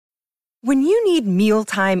When you need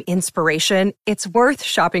mealtime inspiration, it's worth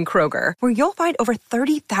shopping Kroger, where you'll find over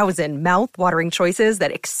 30,000 mouth-watering choices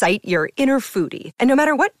that excite your inner foodie. And no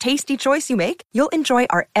matter what tasty choice you make, you'll enjoy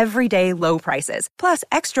our everyday low prices, plus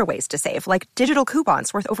extra ways to save, like digital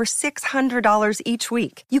coupons worth over $600 each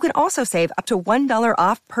week. You can also save up to $1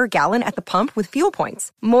 off per gallon at the pump with fuel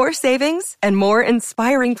points. More savings and more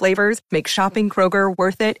inspiring flavors make shopping Kroger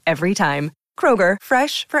worth it every time. Kroger,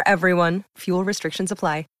 fresh for everyone. Fuel restrictions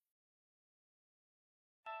apply.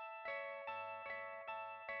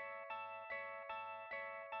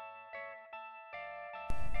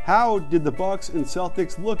 How did the Bucks and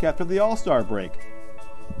Celtics look after the All-Star break?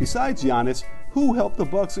 Besides Giannis, who helped the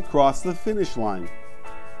Bucks across the finish line?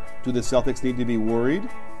 Do the Celtics need to be worried?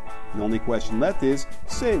 The only question left is,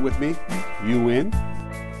 say it with me, you in?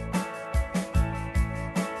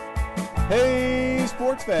 Hey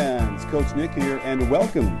sports fans, Coach Nick here, and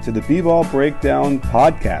welcome to the B-Ball Breakdown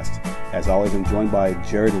Podcast. As always, I'm joined by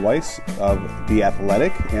Jared Weiss of The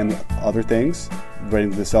Athletic and other things relating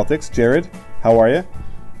to the Celtics. Jared, how are you?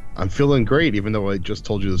 I'm feeling great, even though I just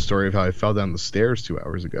told you the story of how I fell down the stairs 2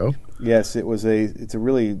 hours ago. Yes, it's a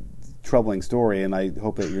really troubling story, and I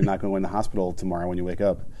hope that you're not going to go in the hospital tomorrow when you wake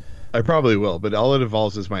up. I probably will, but all it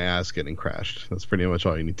involves is my ass getting crashed. That's pretty much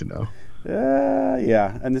all you need to know.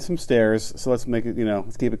 Yeah, and there's some stairs, so let's make it,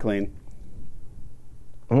 let's keep it clean.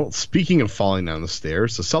 Well, speaking of falling down the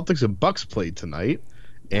stairs, the Celtics and Bucks played tonight,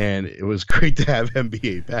 and it was great to have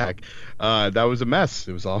NBA back. That was a mess.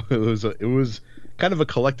 It was kind of a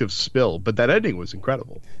collective spill, but that ending was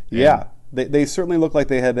incredible. Yeah, they certainly looked like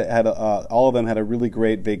they had all of them had a really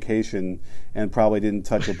great vacation and probably didn't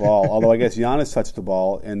touch a ball. Although I guess Giannis touched the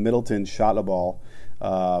ball and Middleton shot a ball.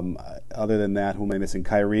 Other than that, who am I missing?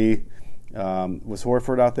 Kyrie. Was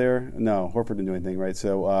Horford out there? No, Horford didn't do anything, right?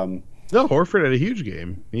 So no, Horford had a huge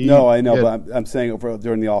game. No, I know, but I'm saying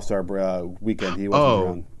during the All-Star weekend he wasn't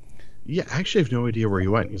around. Yeah, I actually have no idea where he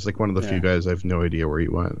went. He's like one of the few guys I have no idea where he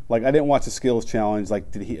went. Like, I didn't watch the skills challenge.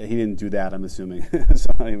 Like, he didn't do that, I'm assuming. So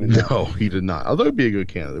I don't even know. No, he did not. Although he'd be a good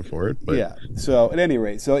candidate for it. But. Yeah. So at any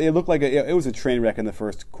rate, so it looked like it was a train wreck in the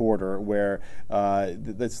first quarter where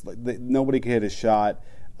nobody could hit a shot.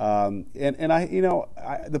 And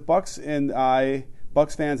the Bucks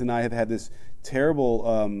fans and I have had this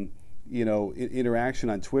terrible interaction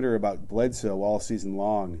on Twitter about Bledsoe all season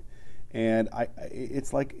long. And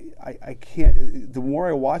it's like I can't. The more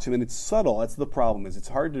I watch him, and it's subtle. That's the problem. Is it's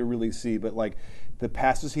hard to really see. But like the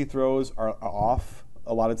passes he throws are off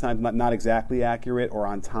a lot of times, not exactly accurate or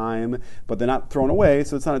on time. But they're not thrown away,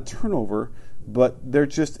 so it's not a turnover. But they're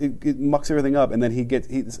just it mucks everything up. And then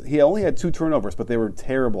he only had 2 turnovers, but they were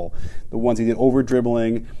terrible. The ones he did over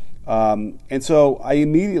dribbling. And so I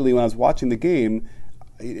immediately, when I was watching the game.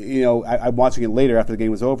 I'm watching it later after the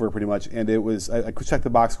game was over, pretty much, and it was I could check the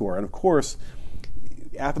box score, and of course,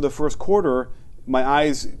 after the first quarter, my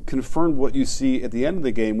eyes confirmed what you see at the end of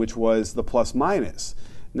the game, which was the plus minus.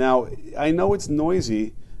 Now, I know it's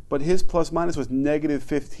noisy, but his plus minus was negative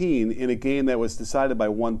 15 in a game that was decided by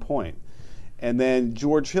 1 point. And then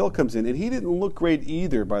George Hill comes in, and he didn't look great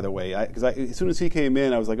either, by the way. Because as soon as he came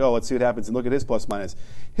in, I was like, oh, let's see what happens, and look at his plus minus.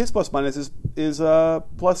 His plus minus is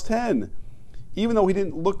plus 10. Even though he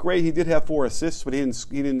didn't look great, he did have 4 assists, but he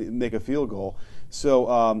didn't make a field goal,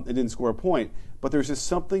 so it didn't score a point. But there's just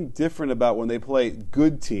something different about when they play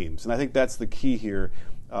good teams, and I think that's the key here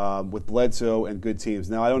with Bledsoe and good teams.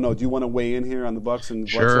 Now, I don't know. Do you want to weigh in here on the Bucks and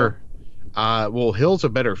Bledsoe? Sure. Well, Hill's a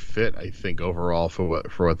better fit, I think, overall for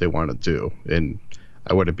what they want to do, and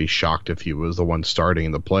I wouldn't be shocked if he was the one starting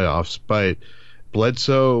in the playoffs. But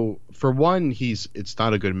Bledsoe, for one, it's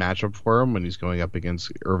not a good matchup for him when he's going up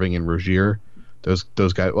against Irving and Rozier. Those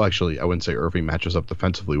guys, well, actually, I wouldn't say Irving matches up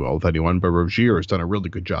defensively well with anyone, but Rozier has done a really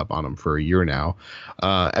good job on him for a year now.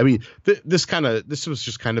 This was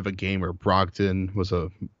just kind of a game where Brogdon was a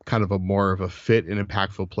kind of a more of a fit and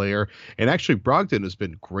impactful player. And actually, Brogdon has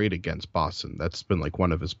been great against Boston. That's been like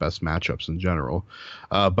one of his best matchups in general.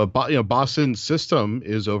 But Boston's system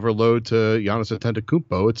is overload to Giannis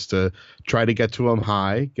Antetokounmpo. It's to try to get to him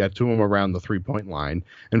high, get to him around the 3-point line.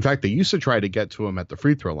 In fact, they used to try to get to him at the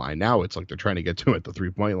free throw line. Now it's like they're trying to get to him at the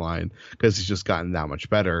 3-point line because he's just gotten that much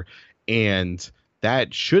better. And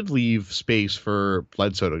that should leave space for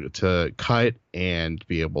Bledsoe to cut and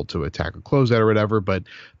be able to attack a closeout or whatever, but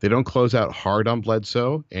they don't close out hard on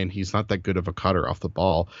Bledsoe, and he's not that good of a cutter off the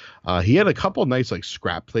ball. He had a couple nice like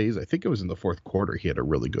scrap plays. I think it was in the fourth quarter he had a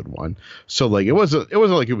really good one. So like it wasn't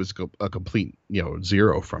like it was a complete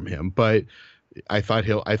zero from him, but I thought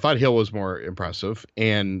Hill was more impressive,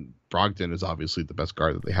 and Brogdon is obviously the best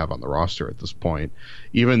guard that they have on the roster at this point,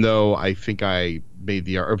 even though I think I made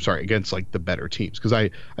against like the better teams, because I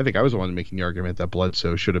think I was the one making the argument that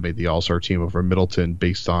Bledsoe should have made the All-Star team over Middleton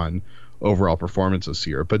based on overall performance this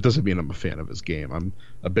year, but it doesn't mean I'm a fan of his game. I'm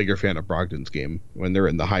a bigger fan of Brogdon's game when they're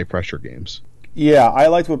in the high pressure games. Yeah, I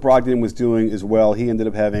liked what Brogdon was doing as well. He ended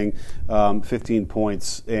up having 15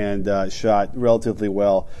 points and shot relatively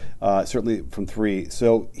well, certainly from three.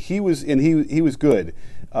 So he was good.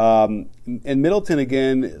 And Middleton,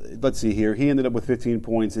 again, let's see here. He ended up with 15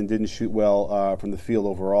 points and didn't shoot well from the field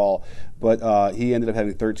overall, but he ended up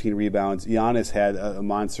having 13 rebounds. Giannis had a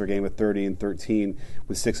monster game with 30 and 13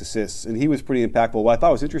 with 6 assists, and he was pretty impactful. What I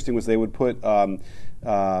thought was interesting was they would put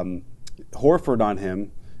Horford on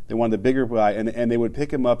him. They wanted the bigger guy, and they would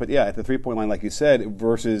pick him up at the 3-point line, like you said,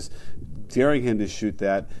 versus daring him to shoot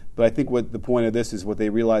that. But I think what the point of this is, what they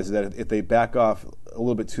realize is that if they back off a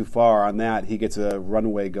little bit too far on that, he gets a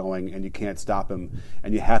runaway going, and you can't stop him,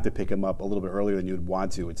 and you have to pick him up a little bit earlier than you'd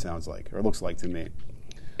want to, it sounds like, or it looks like to me.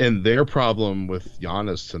 And their problem with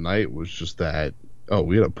Giannis tonight was just that,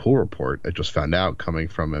 we had a pull report I just found out coming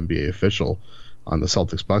from NBA official on the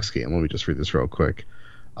Celtics-Bucks game. Let me just read this real quick.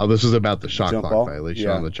 This is about the shot clock violation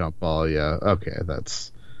on the jump ball. Yeah, okay,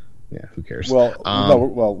 who cares? Well,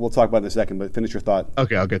 we'll talk about it in a second, but finish your thought.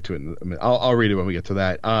 Okay, I'll get to it in a minute. I'll read it when we get to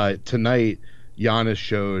that. Tonight, Giannis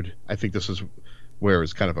showed, I think this is where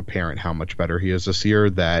it's kind of apparent how much better he is this year,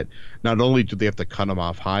 that not only do they have to cut him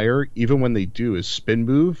off higher, even when they do, his spin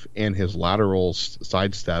move and his lateral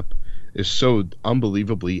sidestep is so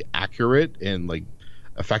unbelievably accurate and like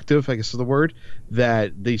effective, I guess is the word,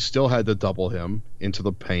 that they still had to double him into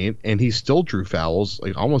the paint, and he still drew fouls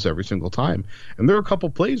like almost every single time. And there were a couple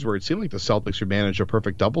plays where it seemed like the Celtics would manage a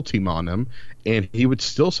perfect double team on him, and he would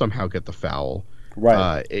still somehow get the foul.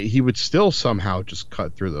 Right. He would still somehow just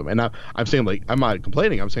cut through them. And I'm saying, like, I'm not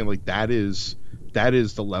complaining. I'm saying, like, that is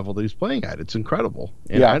the level that he's playing at. It's incredible.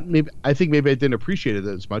 And I think maybe I didn't appreciate it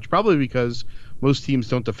as much, probably because most teams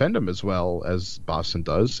don't defend him as well as Boston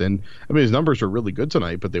does. And I mean, his numbers were really good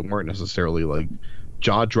tonight, but they weren't necessarily like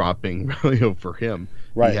jaw-dropping really for him.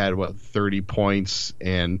 Right. He had 30 points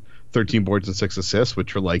and 13 boards and 6 assists,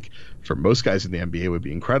 which are like, for most guys in the NBA would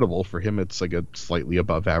be incredible. For him, it's like a slightly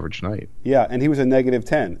above average night. Yeah, and he was a negative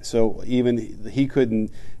 10, so even he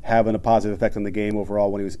couldn't have a positive effect on the game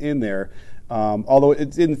overall when he was in there. Although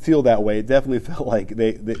it didn't feel that way, it definitely felt like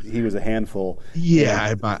he was a handful.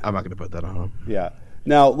 Yeah, I'm not going to put that on him. Yeah.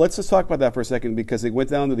 Now let's just talk about that for a second, because it went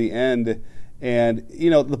down to the end, and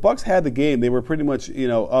the Bucks had the game. They were pretty much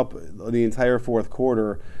up the entire fourth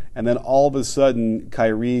quarter, and then all of a sudden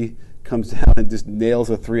Kyrie comes down and just nails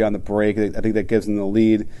a 3 on the break. I think that gives them the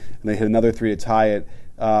lead, and they hit another 3 to tie it.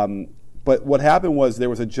 But what happened was there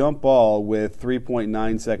was a jump ball with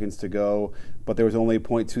 3.9 seconds to go, but there was only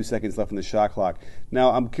 0.2 seconds left in the shot clock.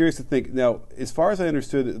 Now, I'm curious to think, as far as I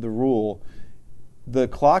understood the rule, the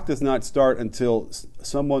clock does not start until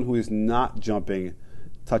someone who is not jumping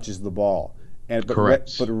touches the ball.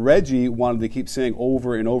 Correct. But Reggie wanted to keep saying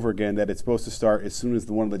over and over again that it's supposed to start as soon as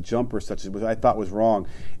one of the jumpers touches, which I thought was wrong.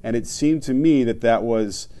 And it seemed to me that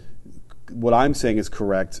was what I'm saying is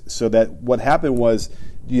correct. So that what happened was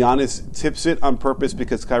Giannis tips it on purpose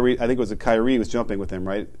because Kyrie was jumping with him,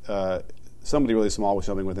 right? Somebody really small was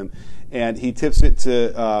jumping with him. And he tips it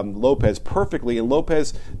to Lopez perfectly, and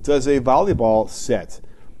Lopez does a volleyball set.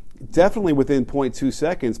 Definitely within 0.2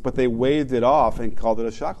 seconds, but they waved it off and called it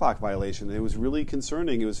a shot clock violation. It was really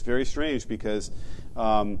concerning. It was very strange because,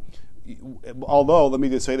 although, let me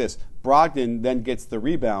just say this, Brogdon then gets the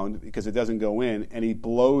rebound because it doesn't go in, and he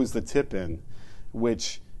blows the tip in,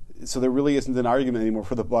 so there really isn't an argument anymore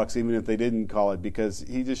for the Bucks, even if they didn't call it, because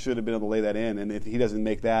he just should have been able to lay that in, and if he doesn't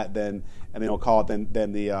make that, and they don't call it,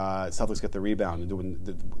 then the Celtics get the rebound, and it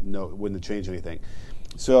wouldn't have changed anything.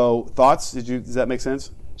 So, thoughts? Does that make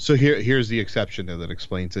sense? So here's the exception that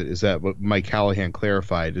explains it, is that what Mike Callahan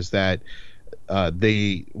clarified is that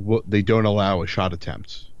they don't allow a shot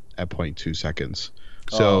attempt at 0.2 seconds.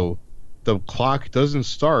 So the clock doesn't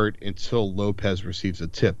start until Lopez receives a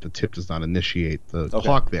tip. The tip does not initiate the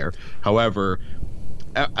clock there. However,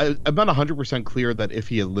 I'm not 100% clear that if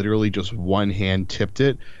he had literally just one hand tipped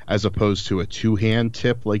it as opposed to a two-hand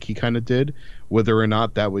tip like he kind of did, whether or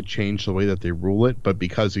not that would change the way that they rule it. But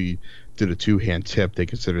because he did a two-hand tip, they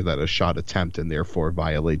consider that a shot attempt and therefore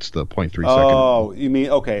violates the 0.3 second. Oh, you mean,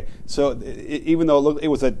 okay. So even though it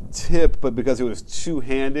was a tip, but because it was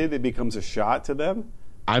two-handed, it becomes a shot to them?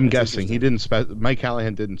 I'm guessing he didn't. Mike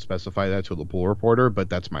Callahan didn't specify that to the pool reporter, but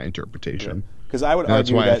that's my interpretation. Because I would argue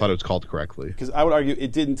that's why I thought it was called correctly. Because I would argue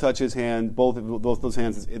it didn't touch his hand, both those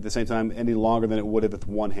hands at the same time, any longer than it would have with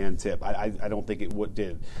one hand tip. I don't think it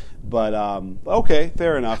did. But okay,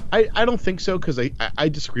 fair enough. I don't think so, because I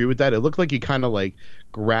disagree with that. It looked like he kind of like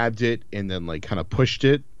grabbed it and then like kind of pushed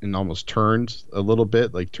it and almost turned a little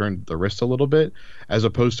bit, like turned the wrist a little bit, as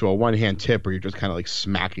opposed to a one hand tip where you're just kind of like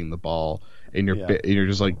smacking the ball. And you're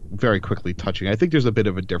just like very quickly touching. I think there's a bit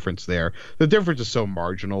of a difference there. The difference is so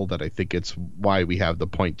marginal that I think it's why we have the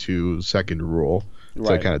 0.2 second rule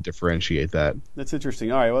to kind of differentiate that. That's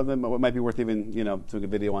interesting. All right, well, then it might be worth even doing a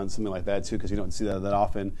video on something like that too, because you don't see that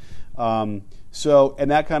often. And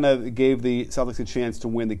that kind of gave the Celtics a chance to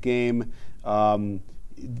win the game.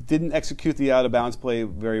 Didn't execute the out of bounds play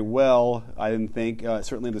very well, I didn't think.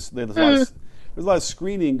 Certainly, there's a lot of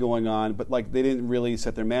screening going on, but like they didn't really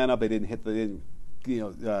set their man up. They didn't have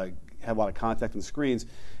a lot of contact on the screens.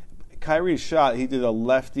 Kyrie's shot, he did a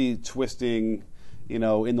lefty twisting, in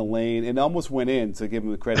the lane, and almost went in, to give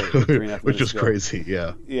him the credit. Which is crazy,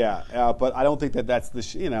 yeah. Yeah, but I don't think that's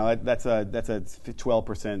that's a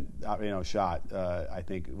 12% shot. I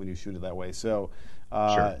think when you shoot it that way. So,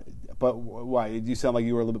 sure. But why? Do you sound like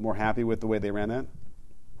you were a little bit more happy with the way they ran that?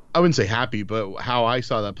 I wouldn't say happy, but how I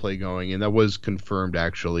saw that play going, and that was confirmed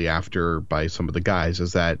actually after by some of the guys,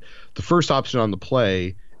 is that the first option on the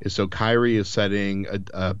play is so Kyrie is setting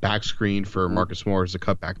a back screen for Marcus Morris to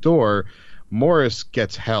cut back door. Morris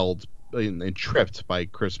gets held and tripped by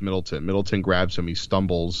Chris Middleton. Middleton grabs him, he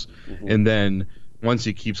stumbles, and then once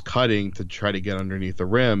he keeps cutting to try to get underneath the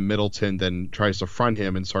rim, Middleton then tries to front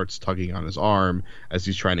him and starts tugging on his arm as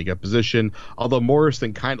he's trying to get position. Although Morris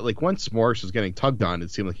then kind of, like, once Morris was getting tugged on,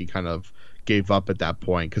 it seemed like he kind of gave up at that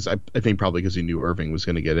point, because I think probably because he knew Irving was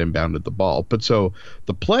going to get inbounded the ball. But so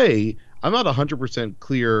the play, I'm not 100%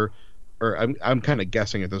 clear, or I'm kind of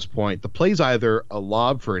guessing at this point. The play's either a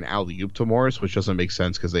lob for an alley-oop to Morris, which doesn't make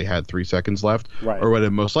sense because they had 3 seconds left, or what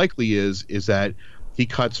it most likely is that he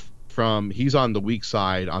cuts he's on the weak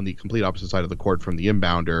side, on the complete opposite side of the court from the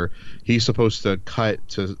inbounder. He's supposed to cut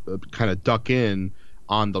to kind of duck in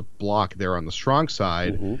on the block there on the strong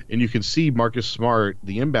side. And you can see Marcus Smart,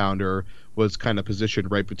 the inbounder, was kind of positioned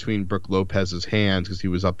right between Brook Lopez's hands, because he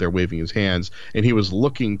was up there waving his hands, and he was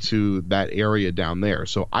looking to that area down there.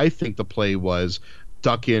 So I think the play was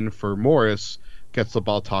duck in for Morris, gets the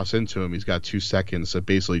ball tossed into him. He's got 2 seconds to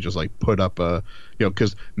basically just like put up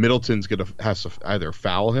because Middleton's has to either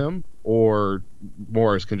foul him, or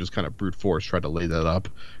Morris can just kind of brute force try to lay that up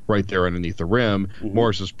right there underneath the rim.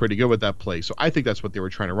 Morris is pretty good with that play, so I think that's what they were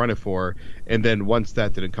trying to run it for. And then once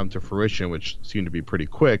that didn't come to fruition, which seemed to be pretty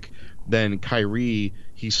quick, then Kyrie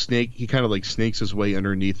he kind of like snakes his way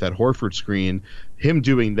underneath that Horford screen. Him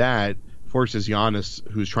doing that forces Giannis,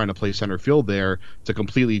 who's trying to play center field there, to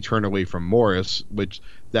completely turn away from Morris, which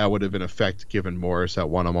that would have in effect given Morris that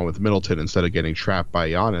one-on-one with Middleton instead of getting trapped by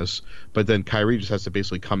Giannis. But then Kyrie just has to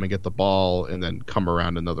basically come and get the ball and then come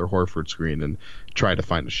around another Horford screen and try to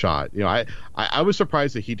find a shot. I was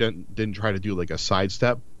surprised that he didn't try to do like a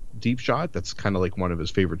sidestep deep shot. That's kind of like one of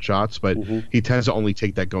his favorite shots, but he tends to only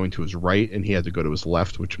take that going to his right, and he had to go to his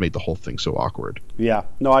left, which made the whole thing so awkward. Yeah,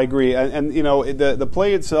 no, I agree. And the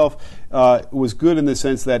play itself was good in the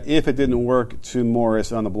sense that if it didn't work to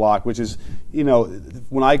Morris on the block, which is,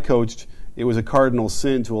 when I coached, it was a cardinal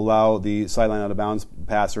sin to allow the sideline out of bounds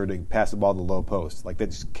passer to pass the ball to the low post. Like, that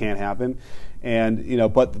just can't happen.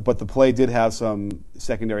 And but the play did have some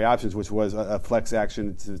secondary options, which was a flex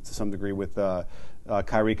action to some degree with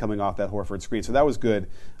Kyrie coming off that Horford screen. So that was good.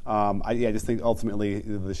 I just think ultimately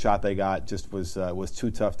the shot they got just was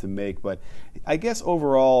too tough to make. But I guess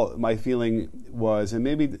overall my feeling was, and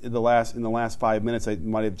maybe in the last 5 minutes I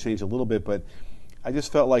might have changed a little bit, but I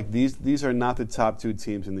just felt like these are not the top 2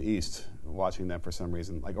 teams in the East. Watching them for some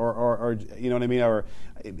reason, like or you know what I mean, or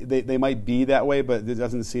they might be that way, but it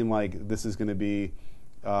doesn't seem like this is going to be.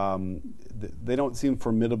 They don't seem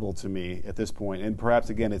formidable to me at this point, and perhaps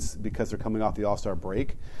again it's because they're coming off the All-Star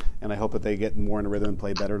break, and I hope that they get more in a rhythm and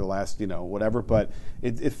play better to last, whatever. But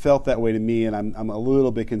it felt that way to me, and I'm a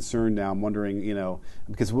little bit concerned now. I'm wondering,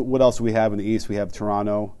 because what else do we have in the East? We have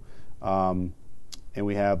Toronto, and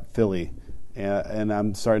we have Philly, and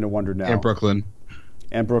I'm starting to wonder now.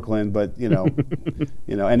 And Brooklyn, but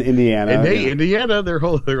and Indiana. And Indiana, they're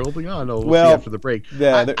holding on. We'll see after the break.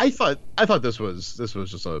 Yeah, I thought this was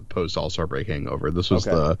just a post All-Star break hangover. This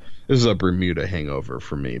is a Bermuda hangover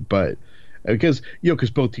for me, but because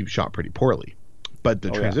both teams shot pretty poorly, but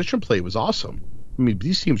the transition play was awesome. I mean,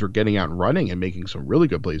 these teams were getting out and running and making some really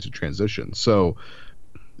good plays in transition. So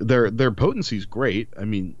their potency is great. I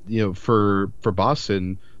mean, for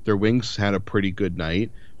Boston, their wings had a pretty good night.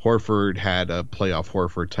 Horford had a playoff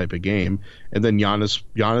Horford type of game, and then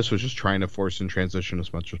Giannis was just trying to force in transition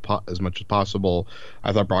as much as possible.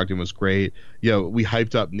 I thought Brogdon was great. We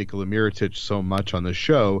hyped up Nikola Mirotic so much on the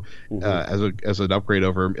show as an upgrade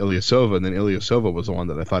over Ilyasova, and then Ilyasova was the one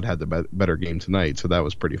that I thought had the better game tonight. So that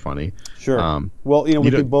was pretty funny. Sure. Well, we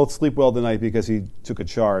can both sleep well tonight because he took a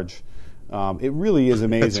charge. It really is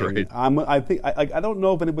amazing. That's right. I don't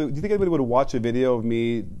know if anybody. Do you think anybody would watch a video of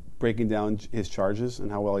me breaking down his charges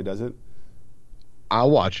and how well he does it?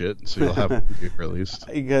 I'll watch it, so you'll have it released.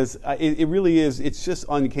 Because it really is. It's just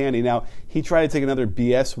uncanny. Now he tried to take another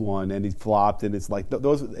BS one and he flopped, and it's like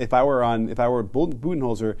those. If I were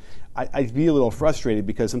Budenholzer, I'd be a little frustrated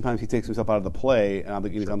because sometimes he takes himself out of the play and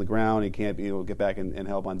he's on the ground. He can't get back and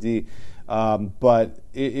help on D. But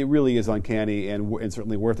it really is uncanny and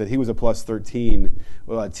certainly worth it. He was a plus 13,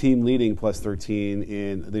 team leading plus 13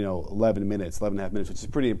 in 11 minutes, 11 and a half minutes, which is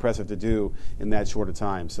pretty impressive to do in that short a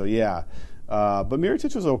time. So yeah. But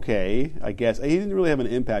Mirotic was okay, I guess. He didn't really have an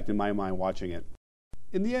impact in my mind watching it.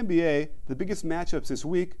 In the NBA, the biggest matchups this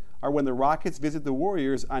week are when the Rockets visit the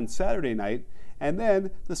Warriors on Saturday night, and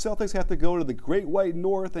then the Celtics have to go to the Great White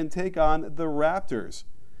North and take on the Raptors.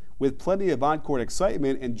 With plenty of on-court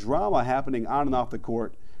excitement and drama happening on and off the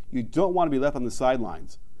court, you don't want to be left on the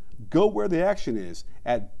sidelines. Go where the action is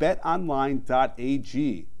at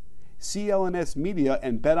betonline.ag. CLNS Media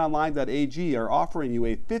and BetOnline.ag are offering you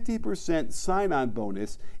a 50% sign-on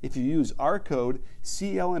bonus if you use our code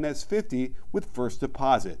CLNS50 with first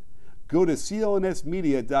deposit. Go to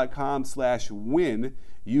clnsmedia.com/win.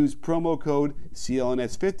 Use promo code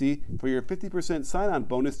CLNS50 for your 50% sign-on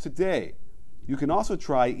bonus today. You can also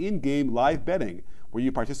try in-game live betting, where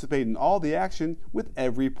you participate in all the action with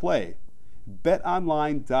every play.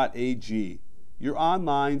 BetOnline.ag, your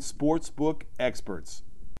online sportsbook experts.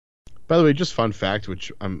 By the way, just fun fact,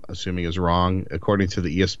 which I'm assuming is wrong. According to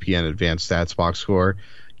the ESPN Advanced Stats box score,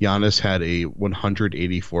 Giannis had a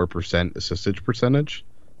 184% assist percentage.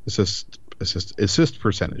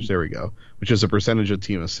 There we go, which is a percentage of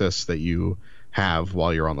team assists that you have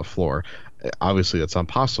while you're on the floor. Obviously, that's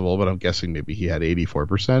impossible, but I'm guessing maybe he had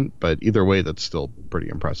 84%. But either way, that's still pretty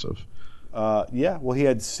impressive. Yeah, well, he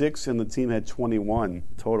had 6 and the team had 21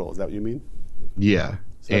 total. Is that what you mean? Yeah.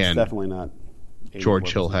 So that's definitely not.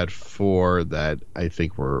 George Hill had 4 that I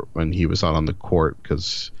think were when he was out on the court,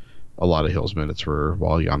 because a lot of Hill's minutes were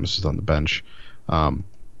while Giannis was on the bench. And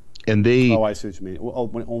they. Oh, I see what you mean.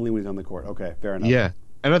 Only when he's on the court. Okay, fair enough. Yeah,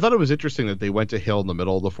 and I thought it was interesting that they went to Hill in the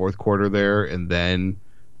middle of the fourth quarter there, and then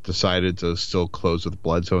decided to still close with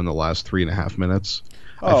Bledsoe in the last 3.5 minutes.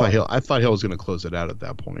 I thought Hill was going to close it out at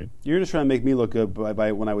that point. You're just trying to make me look good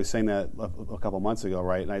by when I was saying that a couple months ago,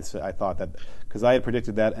 right? And I thought that because I had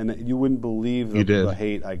predicted that, and you wouldn't believe the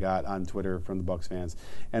hate I got on Twitter from the Bucks fans,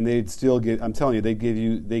 and they'd still get. I'm telling you, they give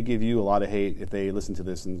you a lot of hate if they listen to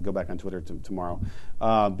this and go back on Twitter tomorrow,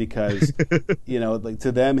 because like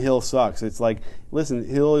to them Hill sucks. It's like, listen,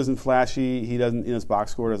 Hill isn't flashy. He doesn't, his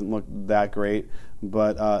box score doesn't look that great.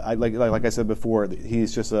 But like I said before,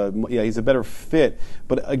 he's just he's a better fit.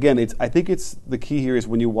 But again, I think it's the key here is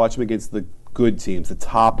when you watch him against the good teams, the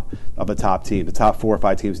top of the top team, the top 4 or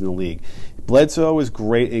 5 teams in the league. Bledsoe is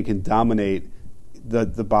great and can dominate the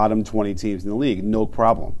bottom 20 teams in the league, no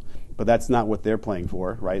problem. But that's not what they're playing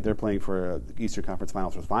for, right? They're playing for the Eastern Conference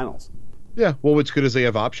Finals or Finals. Yeah, well, what's good is they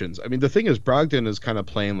have options. I mean, the thing is, Brogdon is kind of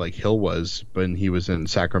playing like Hill was when he was in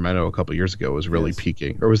Sacramento a couple years ago, was really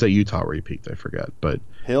peaking. Or was that Utah where he peaked? I forget. But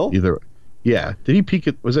Hill? Yeah. Did he peak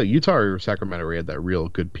was that Utah or Sacramento where he had that real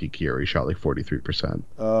good peak year? He shot like 43%.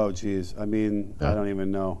 Oh, geez. I mean, yeah. I don't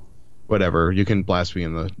even know. Whatever, you can blast me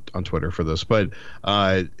on Twitter for this, but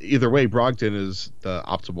either way, Brogdon is the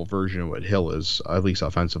optimal version of what Hill is, at least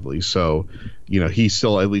offensively. So, he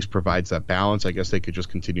still at least provides that balance. I guess they could just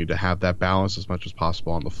continue to have that balance as much as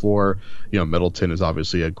possible on the floor. Middleton is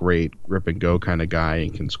obviously a great rip and go kind of guy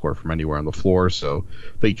and can score from anywhere on the floor. So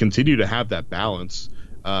they continue to have that balance,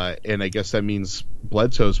 and I guess that means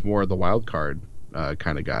Bledsoe's more the wild card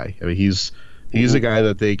kind of guy. I mean, he's a guy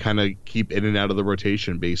that they kind of keep in and out of the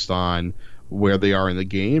rotation based on where they are in the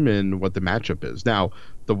game and what the matchup is. Now,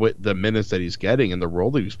 the minutes that he's getting and the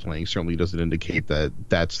role that he's playing certainly doesn't indicate that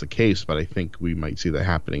that's the case, but I think we might see that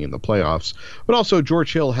happening in the playoffs. But also,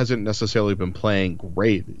 George Hill hasn't necessarily been playing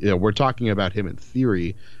great. We're talking about him in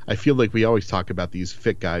theory. I feel like we always talk about these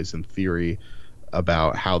fit guys in theory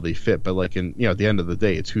about how they fit, but like at the end of the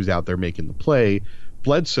day, it's who's out there making the play.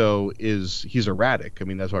 Bledsoe he's erratic. I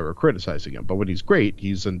mean, that's why we're criticizing him. But when he's great,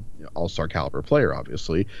 he's an all-star caliber player,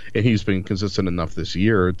 obviously, and he's been consistent enough this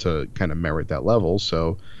year to kind of merit that level.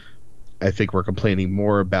 So I think we're complaining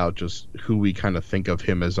more about just who we kind of think of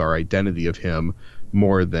him as our identity of him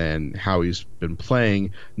more than how he's been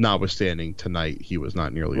playing, notwithstanding tonight he was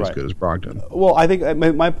not nearly as good as Brogdon. Well, I think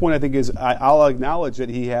my point, I think, is I'll acknowledge that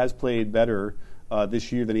he has played better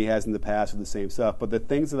this year than he has in the past with the same stuff. But the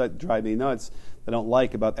things that drive me nuts, I don't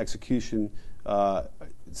like about execution,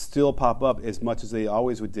 still pop up as much as they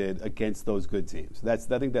always did against those good teams. I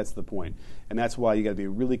think that's the point, and that's why you got to be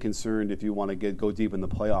really concerned if you want to go deep in the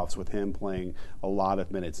playoffs with him playing a lot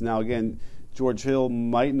of minutes. Now, again, George Hill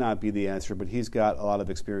might not be the answer, but he's got a lot of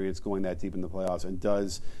experience going that deep in the playoffs and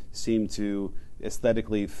does seem to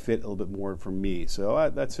aesthetically fit a little bit more for me.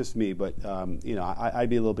 So that's just me, but I'd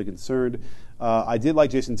be a little bit concerned. I did like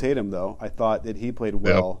Jason Tatum, though. I thought that he played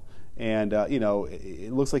well. Yep. And,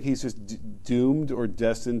 it looks like he's just doomed or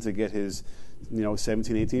destined to get his,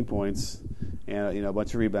 17, 18 points and, a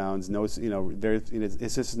bunch of rebounds. No, it's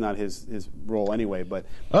just not his role anyway. But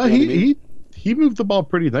he moved the ball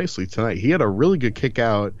pretty nicely tonight. He had a really good kick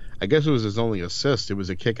out. I guess it was his only assist. It was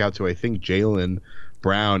a kick out to, I think, Jaylen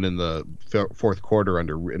Brown in the fourth quarter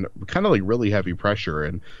under kind of like really heavy pressure.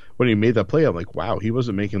 And when he made that play, I'm like, wow, he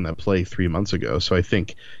wasn't making that play 3 months ago. So I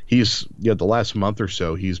think he's the last month or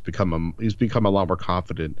so he's become a lot more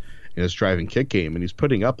confident in his driving kick game, and he's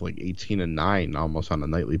putting up like 18 and 9 almost on a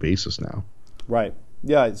nightly basis now. Right.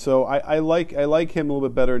 Yeah. So I like him a little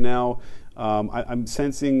bit better now. I'm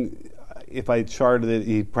sensing, if I charted it,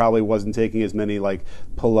 he probably wasn't taking as many like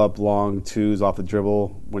pull-up long twos off the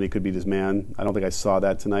dribble when he could beat his man. I don't think I saw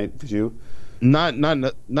that tonight. Did you?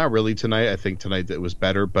 Not really tonight. I think tonight it was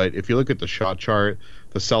better. But if you look at the shot chart,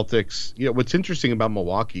 the Celtics, what's interesting about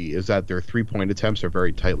Milwaukee is that their 3-point attempts are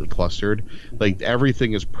very tightly clustered. Like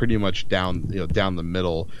everything is pretty much down the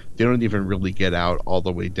middle. They don't even really get out all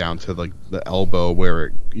the way down to like the elbow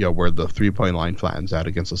where the 3-point line flattens out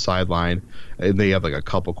against the sideline, and they have like a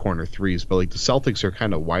couple corner threes. But like the Celtics are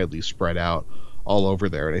kind of widely spread out all over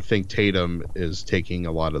there, and I think Tatum is taking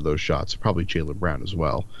a lot of those shots. Probably Jaylen Brown as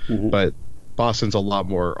well, but Boston's a lot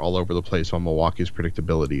more all over the place, while Milwaukee's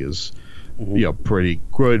predictability is pretty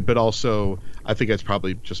good. But also I think it's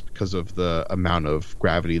probably just because of the amount of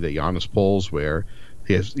gravity that Giannis pulls, where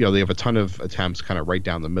he has, they have a ton of attempts kind of right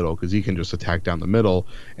down the middle because he can just attack down the middle,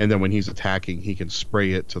 and then when he's attacking he can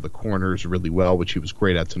spray it to the corners really well, which he was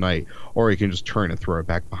great at tonight, or he can just turn and throw it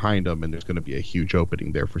back behind him, and there's going to be a huge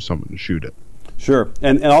opening there for someone to shoot it. Sure,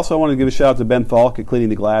 and also I want to give a shout out to Ben Falk at Cleaning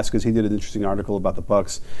the Glass, because he did an interesting article about the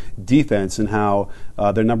Bucks' defense and how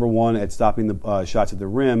they're number one at stopping the shots at the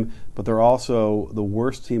rim, but they're also the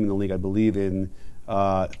worst team in the league, I believe, in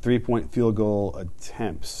 3-point field goal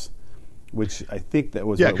attempts, which I think that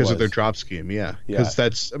was because of their drop scheme. Because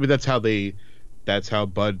that's how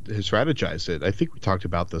Bud has strategized it. I think we talked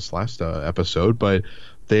about this last episode, but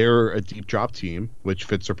they're a deep drop team, which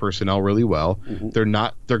fits their personnel really well. They're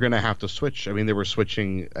going to have to switch. I mean, they were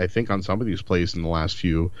switching, I think, on some of these plays in the last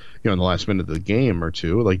in the last minute of the game or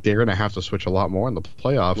two. Like, they're going to have to switch a lot more in the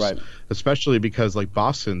playoffs, right? Especially because, like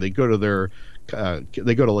Boston, they go to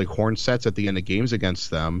like horn sets at the end of games against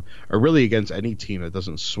them, or really against any team that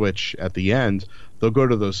doesn't switch at the end. They'll go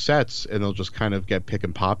to those sets and they'll just kind of get pick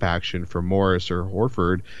and pop action for Morris or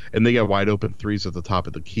Horford, and they get wide open threes at the top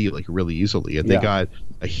of the key like really easily. And they got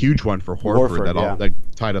a huge one for Horford that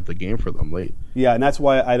tied up the game for them late. Yeah, and that's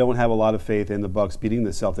why I don't have a lot of faith in the Bucks beating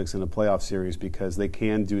the Celtics in a playoff series, because they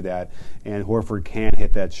can do that, and Horford can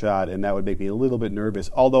hit that shot, and that would make me a little bit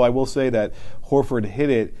nervous. Although I will say that Horford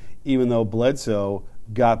hit it even though Bledsoe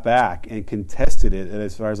got back and contested it, and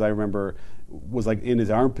as far as I remember, was like in his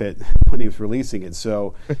armpit when he was releasing it.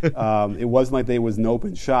 So it wasn't like there was an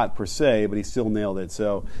open shot per se, but he still nailed it.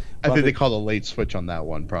 So I think they called a late switch on that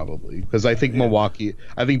one, probably, because I think Milwaukee,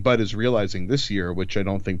 I think Bud is realizing this year, which I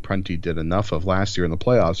don't think Prunty did enough of last year in the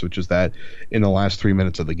playoffs, which is that in the last 3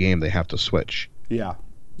 minutes of the game they have to switch. Yeah,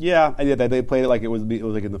 they played it like it was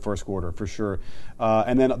like in the first quarter for sure.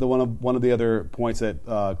 And then one of the other points that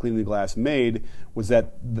Cleaning the Glass made was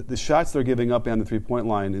that the shots they're giving up on the 3-point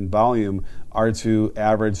line in volume are to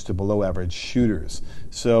average to below average shooters.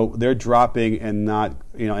 So they're dropping and not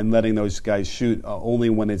and letting those guys shoot only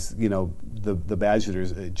when it's the bad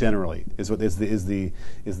shooters generally is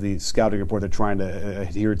the scouting report they're trying to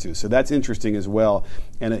adhere to. So that's interesting as well,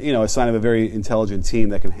 and a sign of a very intelligent team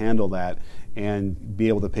that can handle that and be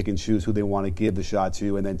able to pick and choose who they want to give the shot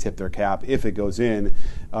to, and then tip their cap if it goes in.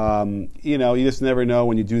 You just never know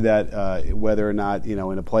when you do that, whether or not in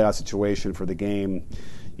a playoff situation for the game,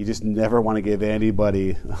 you just never want to give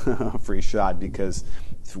anybody a free shot because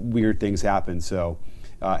weird things happen. So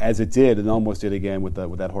as it did, and almost did again with that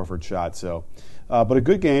Horford shot. So, but a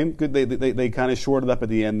good game. Good. They kind of shorted up at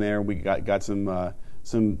the end there. We got some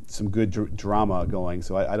good drama going.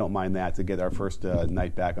 So I don't mind that to get our first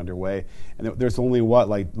night back underway. And there's only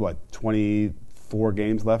 24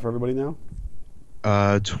 games left for everybody now.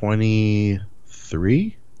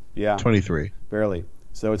 23. Yeah, 23. Barely.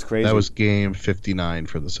 So it's crazy. That was game 59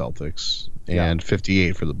 for the Celtics and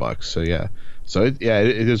 58 for the Bucks. So yeah. So it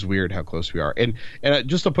is weird how close we are. And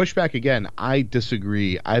just to push back again, I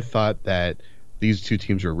disagree. I thought that these two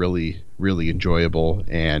teams were really, really enjoyable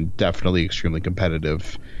and definitely extremely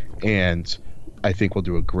competitive. And I think we'll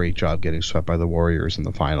do a great job getting swept by the Warriors in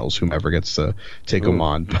the finals, whomever gets to take them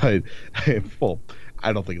on. But well,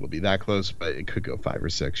 I don't think it'll be that close, but it could go 5 or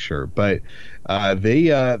 6, sure. But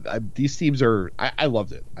these teams are. I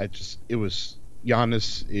loved it.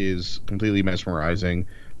 Giannis is completely mesmerizing.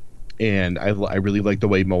 And I really like the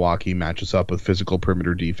way Milwaukee matches up with physical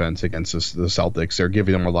perimeter defense against the Celtics. They're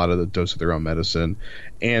giving them a lot of the dose of their own medicine.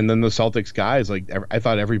 And then the Celtics guys, I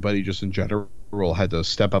thought everybody just in general had to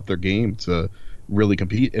step up their game to really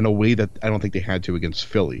compete in a way that I don't think they had to against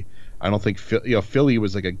Philly. I don't think Philly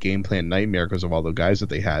was like a game plan nightmare because of all the guys that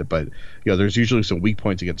they had. But there's usually some weak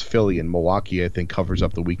points against Philly, and Milwaukee I think covers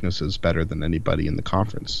up the weaknesses better than anybody in the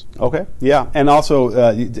conference. Okay, yeah, and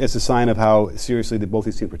also it's a sign of how seriously both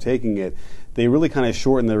these teams were taking it. They really kind of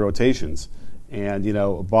shortened their rotations, and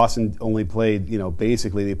Boston only played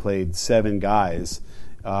basically they played 7 guys,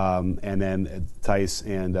 and then Tice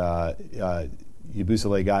and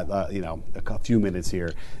Yabusele got a few minutes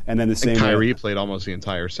here, and then the same. And Kyrie played almost the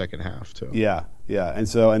entire second half too. Yeah, and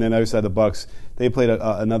then the other side, the Bucks, they played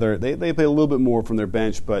another. They played a little bit more from their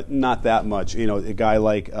bench, but not that much. A guy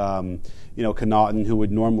like Connaughton, who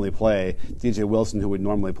would normally play, DJ Wilson, who would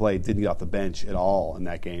normally play, didn't get off the bench at all in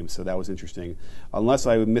that game. So that was interesting. Unless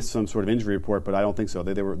I missed some sort of injury report, but I don't think so.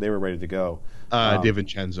 They were ready to go.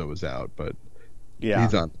 DiVincenzo was out, but yeah,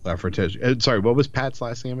 he's on left for Tish. Sorry, what was Pat's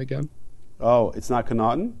last name again? Oh, it's not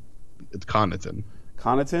Connaughton? It's Connaughton.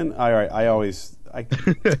 Connaughton? All right.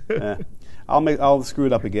 I'll screw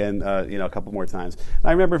it up again, a couple more times. And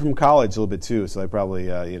I remember from college a little bit too, so I probably,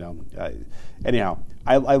 anyhow,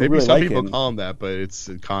 I maybe really some like people him. call him that, but it's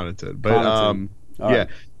Connaughton. But Connaughton. yeah.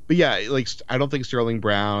 But yeah, I don't think Sterling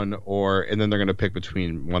Brown and then they're going to pick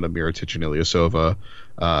between one of Mirotic and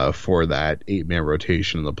Ilyasova for that 8-man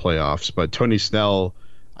rotation in the playoffs. But Tony Snell,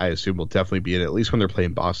 I assume, will definitely be in it, at least when they're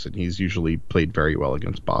playing Boston. He's usually played very well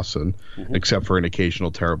against Boston, except for an occasional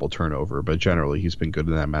terrible turnover. But generally, he's been good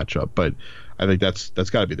in that matchup. But I think that's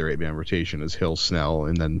got to be their 8-man rotation: is Hill, Snell,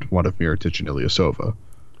 and then one of Mirotic and Ilyasova.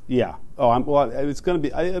 Yeah. Oh, it's going to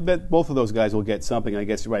be. I bet both of those guys will get something. I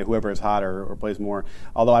guess you're right. Whoever is hotter or plays more.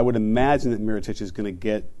 Although I would imagine that Mirotic is going to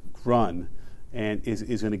get run and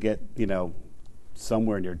is going to get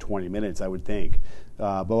somewhere near 20 minutes, I would think.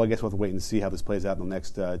 But I guess we'll have to wait and see how this plays out in the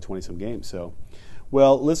next 20-some games. So,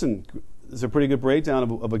 well, listen, it's a pretty good breakdown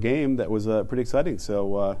of a game that was pretty exciting.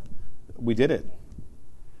 So we did it.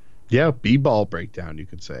 Yeah, B-ball breakdown, you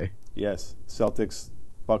could say. Yes, Celtics,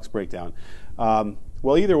 Bucks breakdown.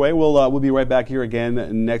 Well, either way, we'll be right back here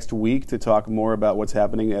again next week to talk more about what's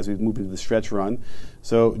happening as we move into the stretch run.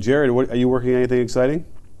 So, Jared, are you working on anything exciting?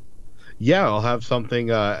 Yeah, I'll have something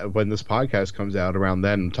when this podcast comes out around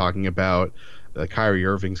then, talking about Kyrie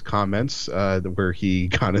Irving's comments where he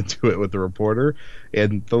got into it with the reporter.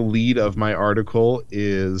 And the lead of my article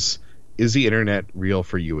is the internet real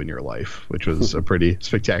for you in your life? Which was a pretty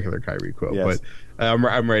spectacular Kyrie quote. Yes. But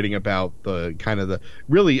I'm writing about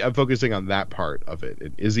I'm focusing on that part of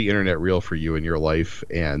it. Is the internet real for you in your life?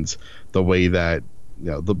 And the way that,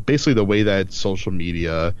 basically the way that social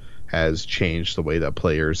media has changed the way that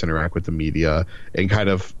players interact with the media and kind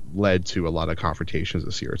of led to a lot of confrontations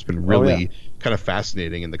this year. It's been really kind of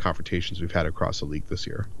fascinating in the confrontations we've had across the league this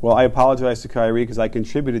year. Well, I apologize to Kyrie because I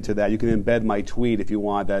contributed to that. You can embed my tweet if you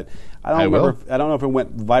want. That I don't know if it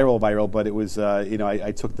went viral, but it was.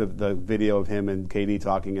 I took the video of him and KD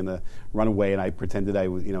talking in the runway, and I pretended I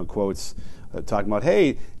was, quotes. Talking about,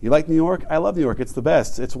 hey, you like New York? I love New York. It's the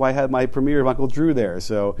best. It's why I had my premiere of Uncle Drew there.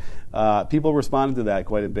 So people responded to that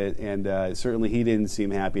quite a bit, and certainly he didn't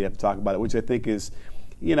seem happy to have to talk about it, which I think is,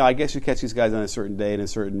 I guess you catch these guys on a certain day in a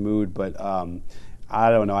certain mood, but I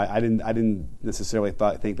don't know. I didn't necessarily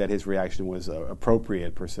think that his reaction was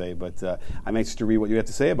appropriate per se, but I'm anxious to read what you have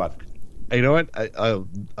to say about it. You know what?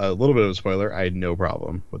 A little bit of a spoiler. I had no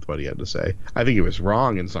problem with what he had to say. I think he was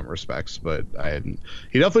wrong in some respects, but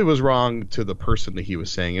he definitely was wrong to the person that he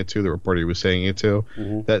was saying it to, the reporter he was saying it to.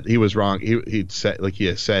 Mm-hmm. That he was wrong. He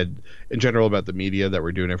has said in general about the media that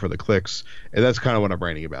we're doing it for the clicks, and that's kind of what I'm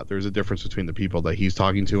writing about. There's a difference between the people that he's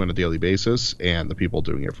talking to on a daily basis and the people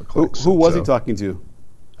doing it for clicks. Who was he talking to?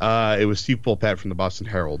 It was Steve Polpat from the Boston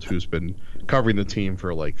Herald, who's been covering the team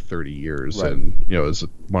for like 30 years, right. And is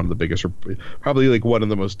one of the biggest, probably like one of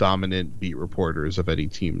the most dominant beat reporters of any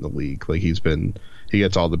team in the league. Like he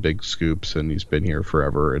gets all the big scoops, and he's been here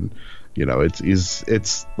forever. And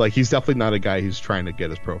it's like he's definitely not a guy who's trying to get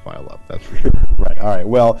his profile up. That's for sure. Right. All right.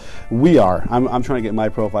 Well, we are. I'm trying to get my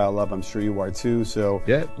profile up. I'm sure you are too. So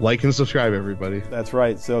yeah, like and subscribe, everybody. That's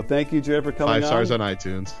right. So thank you, Jared, for coming 5 stars on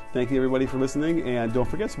iTunes. Thank you, everybody, for listening. And don't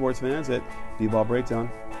forget, sports fans, at B-Ball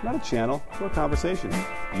Breakdown, not a channel, we're a conversation.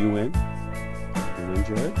 You win. You win,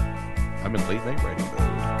 Jared. I'm in late night writing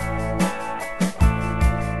mode.